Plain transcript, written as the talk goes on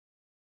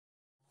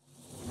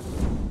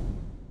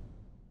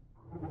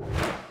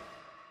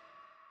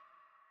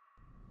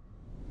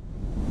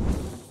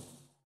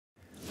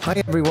Hi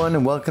everyone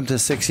and welcome to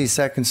 60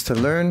 Seconds to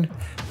Learn,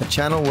 a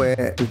channel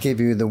where we give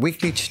you the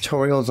weekly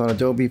tutorials on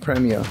Adobe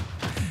Premiere.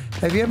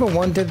 Have you ever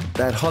wanted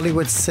that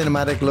Hollywood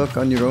cinematic look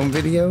on your own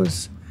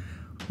videos?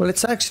 Well,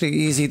 it's actually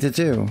easy to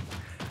do.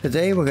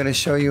 Today we're going to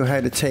show you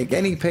how to take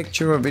any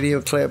picture or video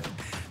clip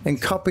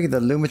and copy the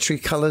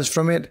Lumetri colors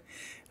from it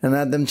and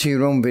add them to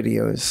your own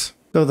videos.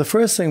 So the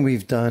first thing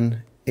we've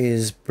done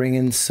is bring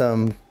in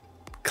some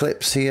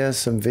clips here,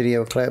 some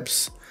video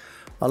clips,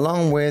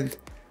 along with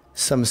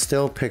some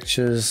still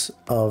pictures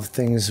of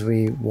things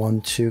we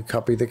want to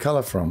copy the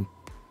color from.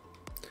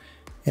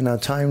 In our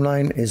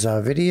timeline is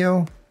our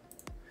video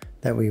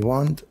that we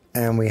want,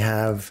 and we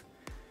have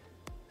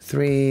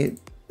 3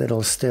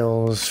 little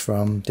stills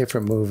from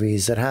different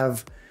movies that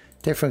have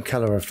different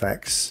color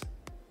effects.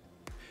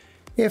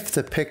 If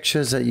the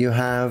pictures that you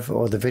have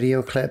or the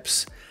video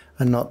clips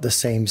are not the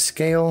same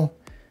scale,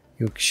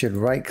 you should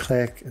right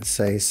click and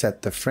say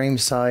set the frame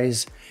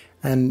size,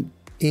 and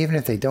even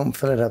if they don't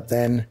fill it up,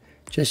 then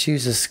just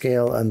use the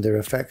scale under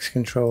effects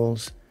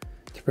controls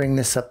to bring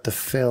this up to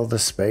fill the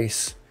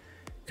space,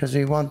 because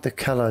we want the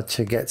color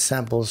to get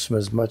samples from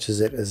as much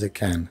as it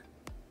can.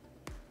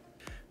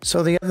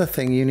 So the other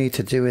thing you need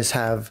to do is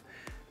have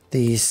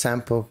these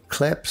sample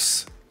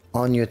clips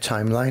on your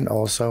timeline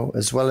also,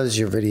 as well as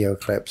your video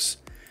clips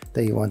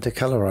that you want to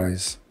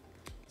colorize.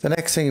 The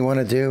next thing you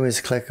want to do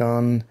is click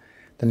on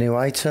the new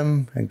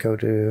item and go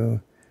to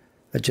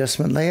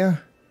adjustment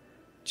layer.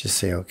 Just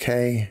say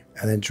OK,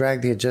 and then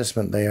drag the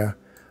adjustment layer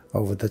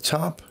over the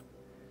top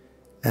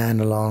and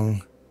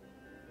along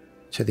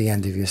to the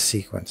end of your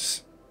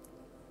sequence.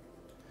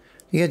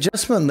 The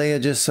adjustment layer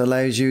just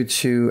allows you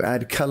to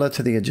add color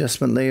to the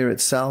adjustment layer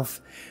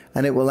itself,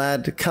 and it will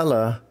add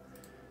color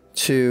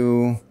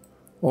to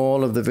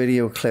all of the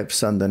video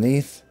clips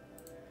underneath,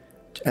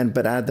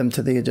 but add them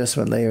to the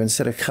adjustment layer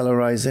instead of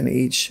colorizing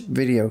each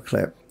video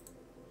clip.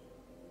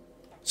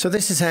 So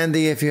this is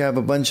handy if you have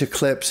a bunch of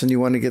clips and you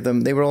want to get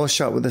them, they were all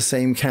shot with the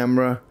same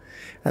camera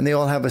and they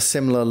all have a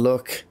similar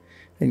look,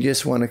 and you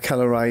just want to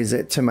colorize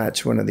it to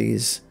match one of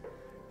these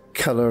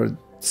colored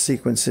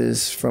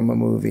sequences from a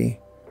movie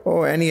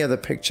or any other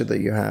picture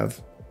that you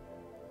have.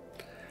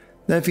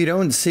 Now if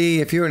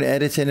you're in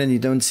editing and you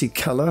don't see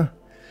color,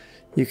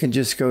 you can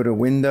just go to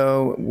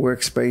Window,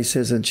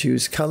 Workspaces, and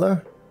choose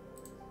Color.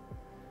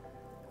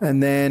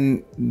 And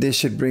then this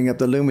should bring up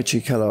the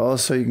Lumetri color.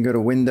 Also, you can go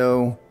to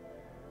Window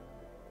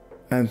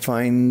and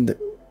find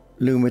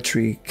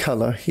Lumetri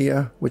color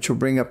here, which will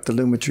bring up the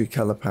Lumetri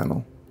color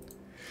panel.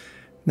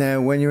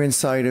 Now, when you're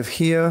inside of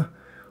here,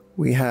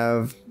 we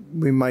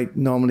might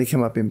normally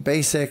come up in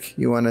basic.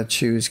 You want to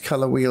choose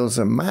color wheels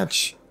and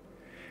match.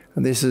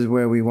 And this is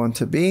where we want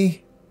to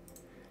be.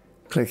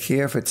 Click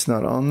here if it's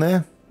not on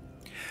there.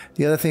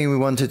 The other thing we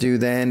want to do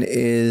then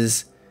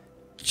is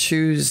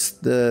choose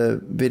the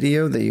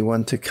video that you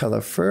want to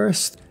color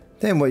first.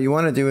 Then what you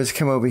want to do is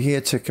come over here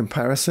to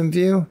comparison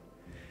view.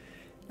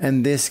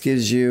 And this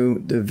gives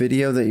you the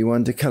video that you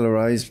want to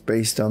colorize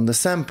based on the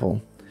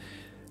sample.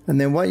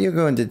 And then what you're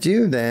going to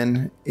do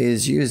then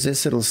is use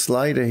this little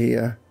slider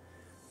here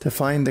to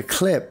find the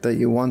clip that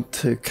you want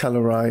to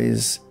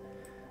colorize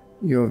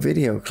your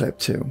video clip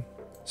to.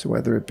 So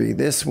whether it be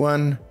this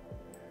one,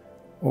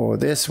 or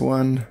this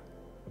one,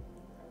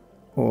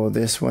 or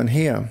this one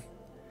here.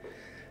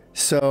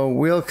 So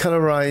we'll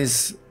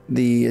colorize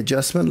the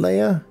adjustment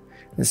layer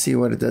and see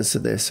what it does to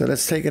this. So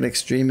let's take an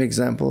extreme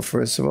example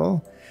first of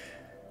all.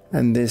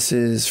 And this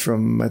is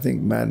from, I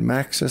think, Mad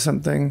Max or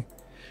something.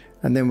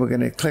 And then we're going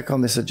to click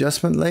on this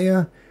adjustment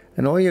layer.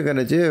 And all you're going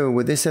to do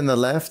with this in the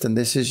left, and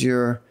this is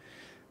where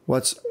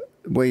your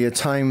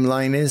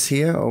timeline is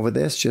here over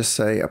this, just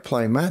say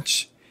apply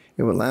match.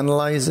 It will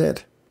analyze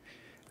it.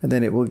 And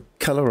then it will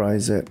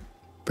colorize it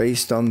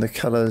based on the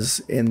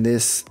colors in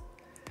this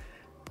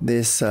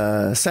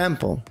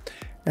sample.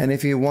 And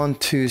if you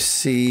want to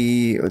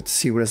see what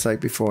it's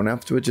like before and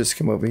afterward, just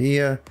come over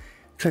here,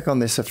 click on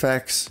this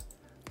effects,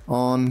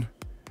 on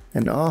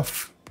and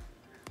off.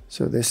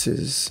 So this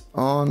is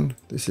on,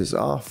 this is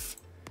off.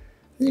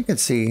 And you can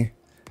see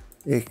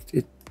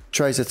it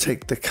tries to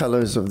take the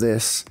colors of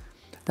this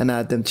and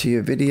add them to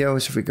your video.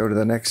 So if we go to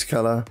the next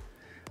color,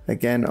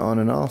 again on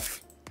and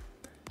off,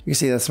 you can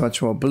see that's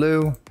much more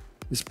blue.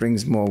 This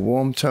brings more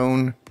warm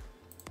tone.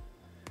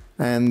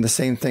 And the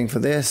same thing for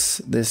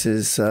this. This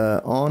is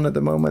on at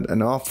the moment,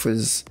 and off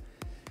is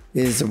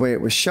the way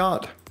it was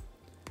shot.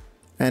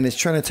 And it's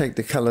trying to take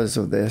the colors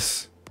of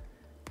this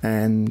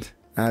and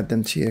add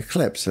them to your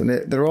clips. And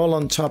they're all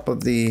on top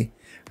of the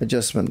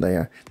adjustment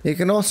layer. You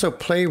can also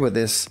play with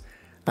this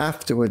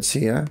afterwards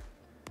here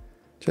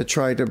to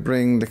try to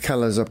bring the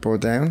colors up or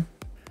down.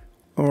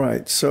 All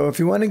right, so if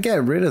you want to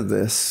get rid of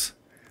this,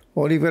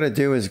 all you've got to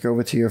do is go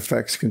over to your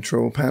effects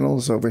control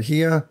panels over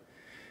here.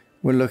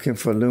 We're looking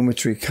for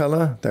Lumetri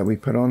color that we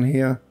put on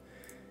here.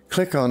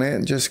 Click on it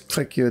and just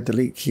click your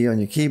delete key on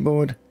your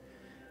keyboard,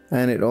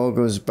 and it all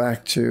goes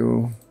back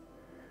to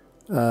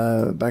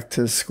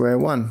square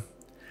one.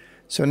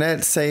 So now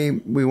let's say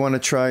we want to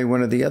try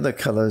one of the other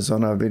colors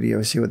on our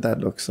video, see what that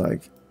looks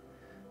like.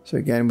 So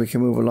again, we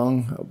can move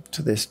along up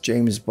to this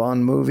James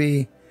Bond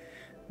movie.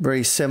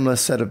 Very similar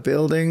set of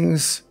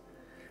buildings.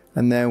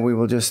 And then we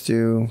will just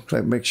do,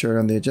 make sure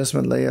on the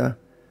adjustment layer,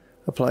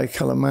 apply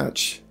color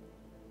match.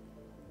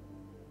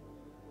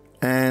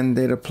 And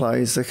it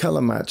applies the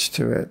color match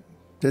to it.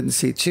 Didn't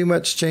see too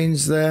much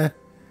change there.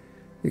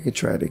 You can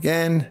try it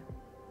again.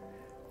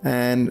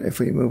 And if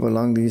we move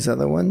along these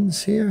other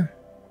ones here,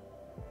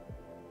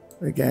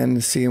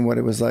 again, seeing what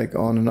it was like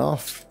on and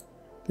off.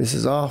 This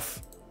is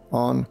off,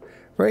 on.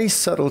 Very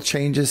subtle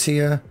changes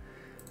here,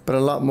 but a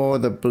lot more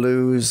of the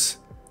blues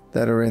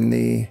that are in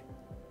the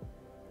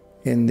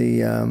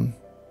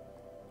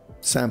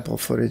sample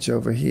footage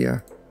over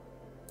here.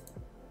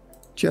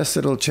 Just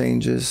little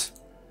changes,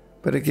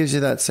 but it gives you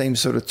that same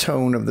sort of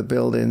tone of the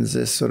buildings,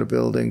 this sort of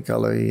building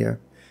color here,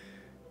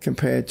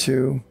 compared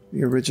to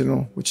the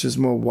original, which is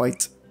more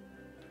white.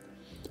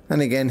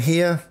 And again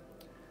here,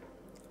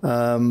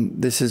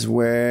 this is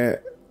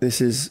where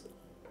this is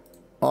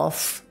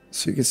off.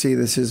 So you can see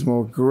this is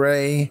more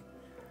gray.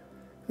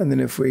 And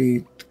then if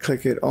we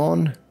click it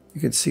on,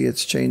 you can see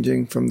it's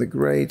changing from the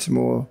gray to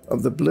more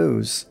of the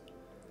blues.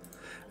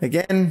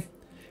 Again,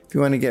 if you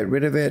want to get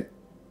rid of it,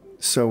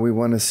 so we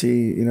want to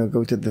see,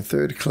 go to the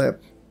third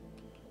clip.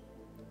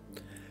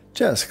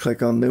 Just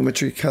click on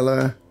Lumetri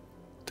Color,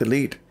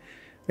 delete.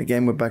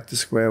 Again, we're back to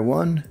square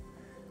one.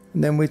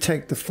 And then we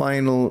take the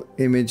final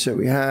image that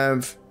we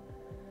have.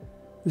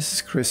 This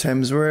is Chris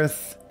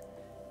Hemsworth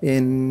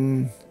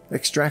in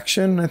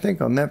Extraction, I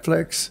think, on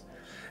Netflix.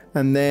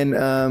 And then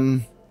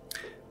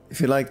if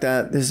you like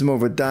that, this is more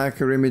of a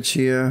darker image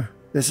here.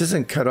 This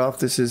isn't cut off.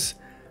 This is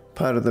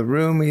part of the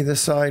room either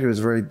side. It was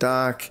very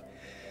dark.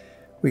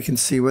 We can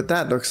see what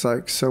that looks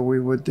like. So we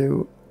would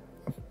do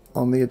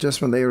on the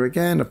adjustment layer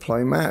again,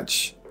 apply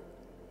match.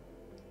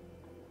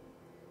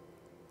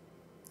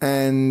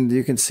 And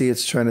you can see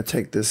it's trying to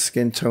take the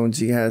skin tones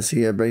he has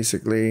here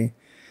basically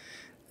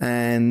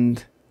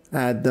and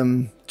add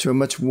them to a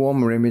much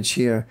warmer image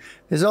here.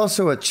 There's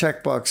also a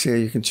checkbox here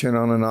you can turn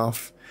on and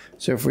off.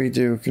 So if we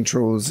do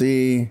Control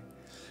Z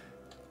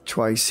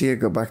twice here,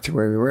 go back to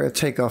where we were,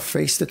 take off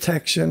face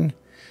detection.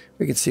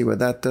 We can see what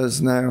that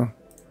does now.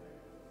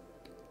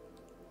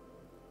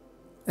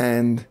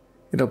 And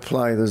it'll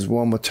apply those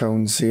warmer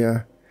tones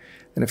here.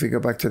 And if we go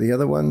back to the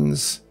other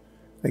ones,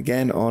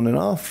 again, on and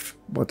off.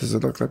 What does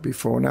it look like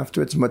before and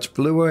after? It's much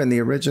bluer in the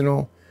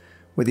original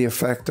with the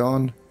effect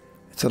on.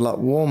 It's a lot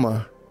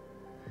warmer.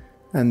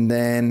 And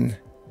then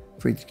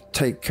if we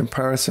take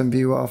comparison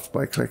view off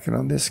by clicking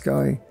on this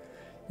guy,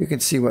 you can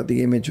see what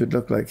the image would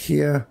look like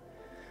here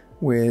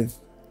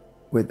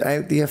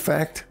without the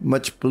effect,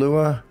 much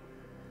bluer,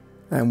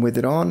 and with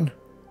it on,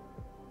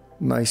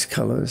 nice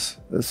colors.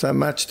 So I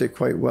matched it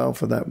quite well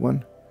for that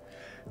one.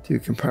 Do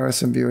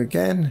comparison view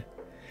again.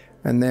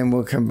 And then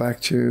we'll come back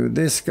to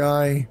this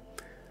guy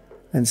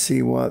and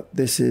see what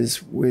this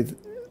is with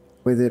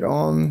it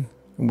on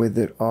and with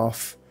it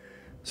off.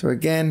 So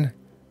again,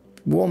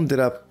 warmed it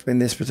up in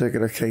this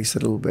particular case a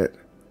little bit.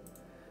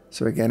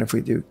 So again, if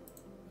we do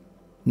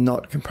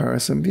not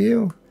comparison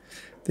view,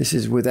 this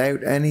is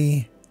without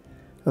any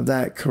of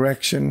that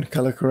correction,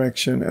 color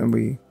correction, and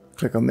we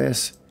click on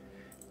this,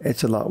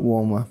 it's a lot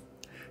warmer.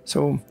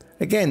 So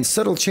again,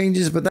 subtle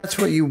changes, but that's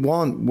what you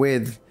want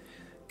with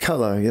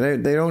color.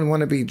 They don't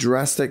want to be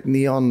drastic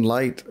neon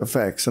light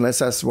effects unless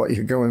that's what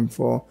you're going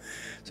for.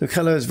 So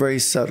color is very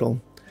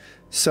subtle.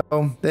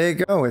 So there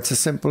you go. It's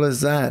as simple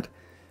as that.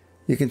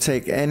 You can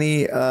take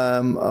any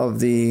of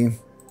the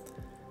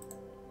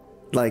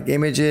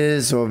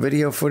images or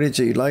video footage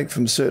that you like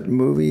from certain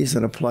movies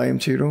and apply them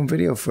to your own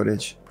video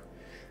footage.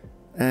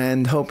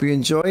 And hope you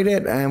enjoyed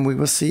it, and we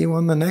will see you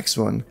on the next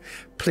one.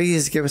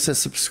 Please give us a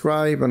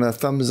subscribe and a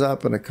thumbs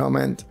up and a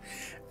comment,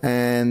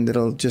 and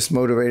it'll just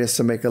motivate us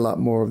to make a lot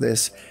more of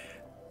this.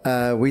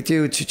 We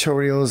do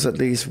tutorials at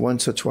least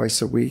once or twice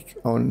a week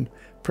on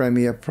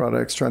Premiere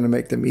products, trying to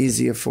make them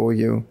easier for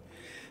you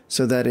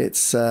so that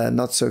it's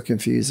not so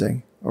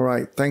confusing. All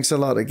right, thanks a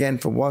lot again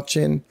for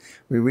watching.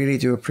 We really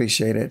do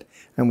appreciate it,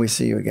 and we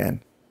see you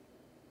again.